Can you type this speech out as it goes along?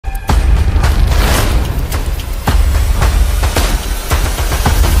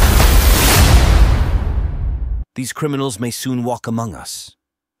These criminals may soon walk among us.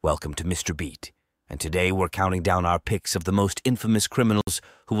 Welcome to MrBeat, and today we're counting down our picks of the most infamous criminals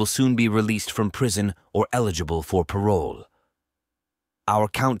who will soon be released from prison or eligible for parole. Our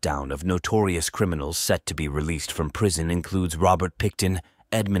countdown of notorious criminals set to be released from prison includes Robert Pickton,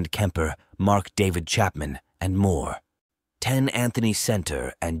 Edmund Kemper, David Chapman, and more. 10 Anthony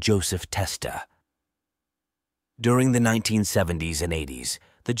Center and Joseph Testa. During the 1970s and 80s,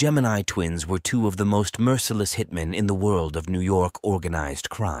 the Gemini twins were two of the most merciless hitmen in the world of New York organized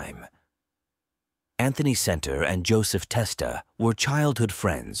crime. Anthony Center and Joseph Testa were childhood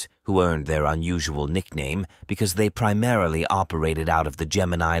friends who earned their unusual nickname because they primarily operated out of the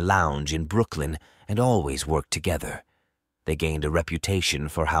Gemini Lounge in Brooklyn and always worked together. They gained a reputation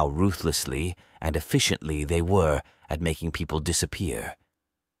for how ruthlessly and efficiently they were at making people disappear.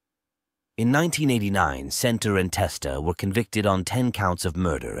 In 1989, Center and Testa were convicted on 10 counts of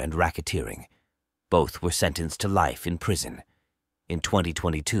murder and racketeering. Both were sentenced to life in prison. In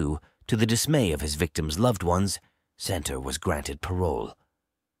 2022, to the dismay of his victims' loved ones, Center was granted parole.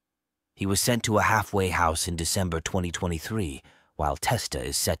 He was sent to a halfway house in December 2023, while Testa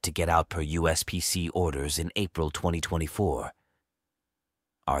is set to get out per USPC orders in April 2024.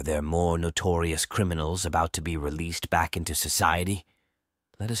 Are there more notorious criminals about to be released back into society?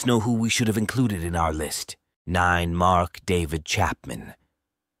 Let us know who we should have included in our list. 9. David Chapman.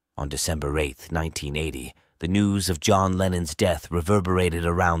 On December 8, 1980, the news of John Lennon's death reverberated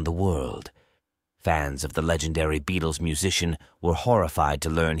around the world. Fans of the legendary Beatles musician were horrified to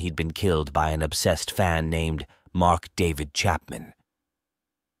learn he'd been killed by an obsessed fan named David Chapman.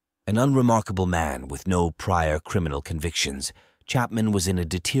 An unremarkable man with no prior criminal convictions, Chapman was in a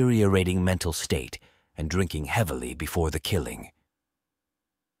deteriorating mental state and drinking heavily before the killing.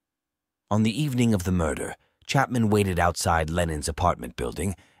 On the evening of the murder, Chapman waited outside Lennon's apartment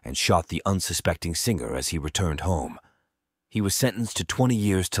building and shot the unsuspecting singer as he returned home. He was sentenced to 20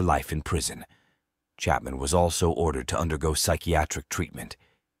 years to life in prison. Chapman was also ordered to undergo psychiatric treatment.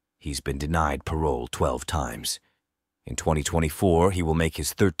 He's been denied parole 12 times. In 2024, he will make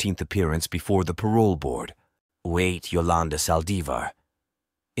his 13th appearance before the parole board. 8. Yolanda Saldívar.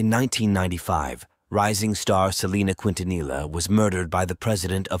 In 1995, rising star Selena Quintanilla was murdered by the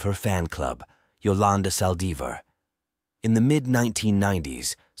president of her fan club, Yolanda Saldívar. In the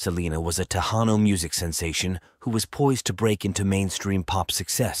mid-1990s, Selena was a Tejano music sensation who was poised to break into mainstream pop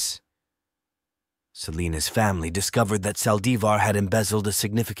success. Selena's family discovered that Saldívar had embezzled a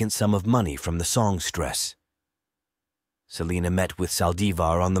significant sum of money from the songstress. Selena met with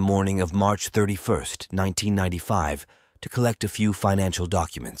Saldívar on the morning of March 31, 1995, to collect a few financial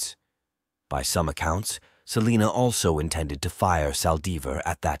documents. By some accounts, Selena also intended to fire Saldívar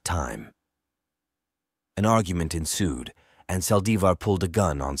at that time. An argument ensued, and Saldívar pulled a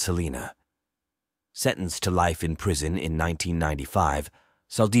gun on Selena. Sentenced to life in prison in 1995,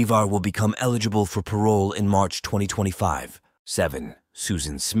 Saldívar will become eligible for parole in March 2025. 7.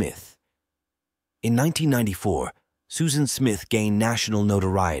 Susan Smith. In 1994, Susan Smith gained national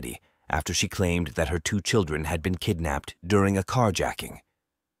notoriety after she claimed that her 2 children had been kidnapped during a carjacking.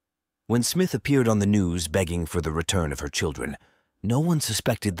 When Smith appeared on the news begging for the return of her children, no one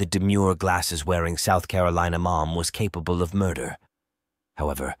suspected the demure glasses-wearing South Carolina mom was capable of murder.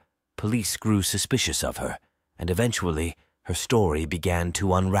 However, police grew suspicious of her, and eventually her story began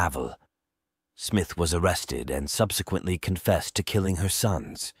to unravel. Smith was arrested and subsequently confessed to killing her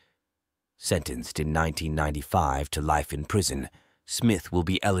sons. Sentenced in 1995 to life in prison, Smith will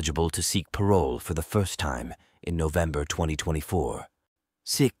be eligible to seek parole for the first time in November 2024.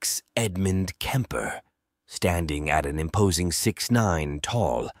 6. Edmund Kemper. Standing at an imposing 6'9"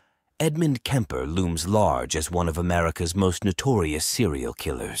 tall, Edmund Kemper looms large as one of America's most notorious serial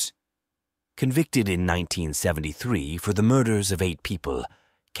killers. Convicted in 1973 for the murders of 8 people,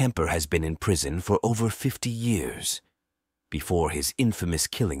 Kemper has been in prison for over 50 years. Before his infamous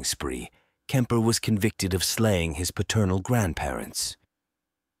killing spree, Kemper was convicted of slaying his paternal grandparents.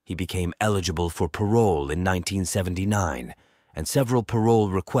 He became eligible for parole in 1979, and several parole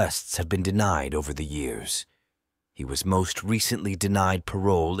requests have been denied over the years. He was most recently denied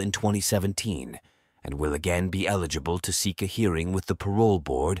parole in 2017 and will again be eligible to seek a hearing with the parole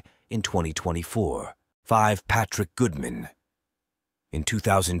board in 2024. 5. Patrick Goodman. In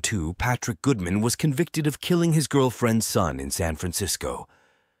 2002, Patrick Goodman was convicted of killing his girlfriend's son in San Francisco.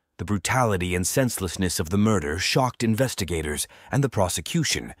 The brutality and senselessness of the murder shocked investigators and the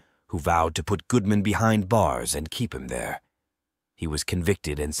prosecution, who vowed to put Goodman behind bars and keep him there. He was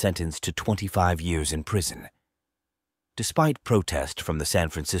convicted and sentenced to 25 years in prison. Despite protest from the San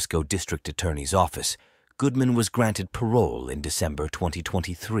Francisco District Attorney's Office, Goodman was granted parole in December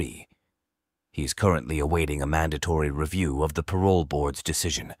 2023. He is currently awaiting a mandatory review of the parole board's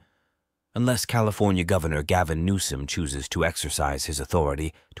decision. Unless California Governor Gavin Newsom chooses to exercise his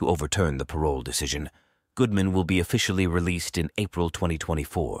authority to overturn the parole decision, Goodman will be officially released in April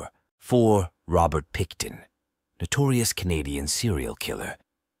 2024. 4. Robert Pickton, notorious Canadian serial killer.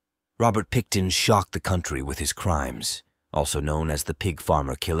 Robert Pickton shocked the country with his crimes. Also known as the Pig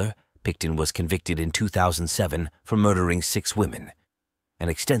Farmer Killer, Pickton was convicted in 2007 for murdering 6 women. An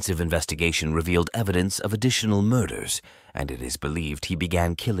extensive investigation revealed evidence of additional murders, and it is believed he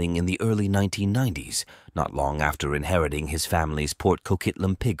began killing in the early 1990s, not long after inheriting his family's Port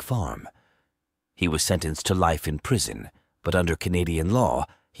Coquitlam pig farm. He was sentenced to life in prison, but under Canadian law,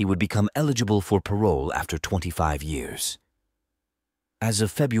 he would become eligible for parole after 25 years. As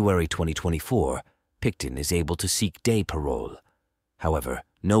of February 2024, Pickton is able to seek day parole. However,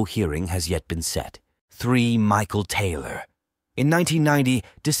 no hearing has yet been set. 3. Michael Taylor. In 1990,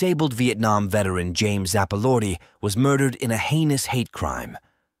 disabled Vietnam veteran James Zapalordi was murdered in a heinous hate crime.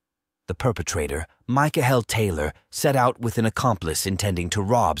 The perpetrator, Michael Taylor, set out with an accomplice intending to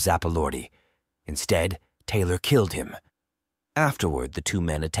rob Zapalordi. Instead, Taylor killed him. Afterward, the 2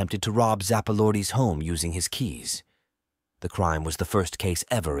 men attempted to rob Zapalordi's home using his keys. The crime was the first case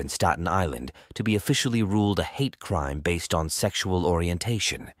ever in Staten Island to be officially ruled a hate crime based on sexual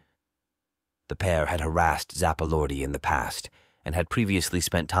orientation. The pair had harassed Zapalordi in the past and had previously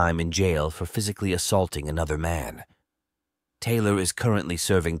spent time in jail for physically assaulting another man. Taylor is currently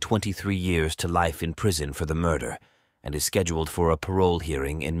serving 23 years to life in prison for the murder and is scheduled for a parole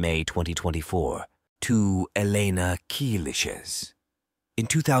hearing in May 2024. 2. Elena Kiejliches. In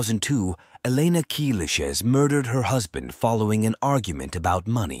 2002, Elena Kiejliches murdered her husband following an argument about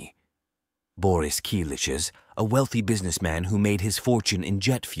money. Boris Kiejliches, a wealthy businessman who made his fortune in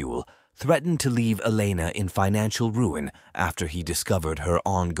jet fuel, threatened to leave Elena in financial ruin after he discovered her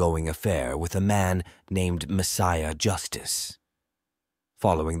ongoing affair with a man named Messiah Justice.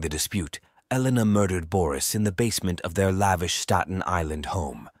 Following the dispute, Elena murdered Boris in the basement of their lavish Staten Island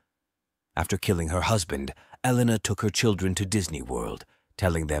home. After killing her husband, Elena took her children to Disney World,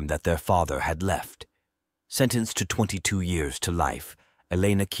 telling them that their father had left. Sentenced to 22 years to life,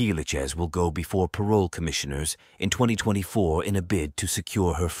 Elena Kiejliches will go before parole commissioners in 2024 in a bid to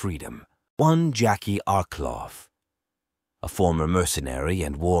secure her freedom. 1. Jackie Arklöv. A former mercenary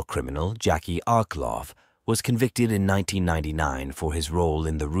and war criminal, Jackie Arklöv, was convicted in 1999 for his role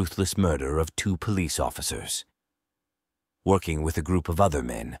in the ruthless murder of 2 police officers. Working with a group of other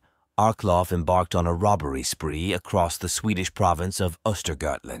men, Arklöv embarked on a robbery spree across the Swedish province of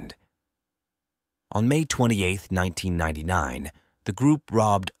Östergötland. On May 28, 1999, the group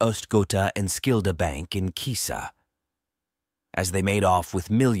robbed Östgöta and Skilda Bank in Kisa. As they made off with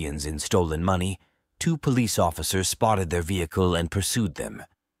millions in stolen money, 2 police officers spotted their vehicle and pursued them.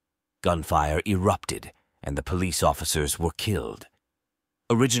 Gunfire erupted, and the police officers were killed.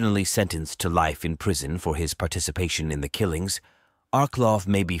 Originally sentenced to life in prison for his participation in the killings, Arklöv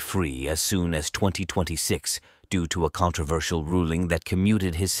may be free as soon as 2026 due to a controversial ruling that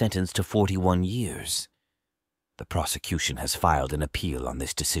commuted his sentence to 41 years. The prosecution has filed an appeal on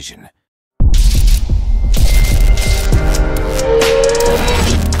this decision.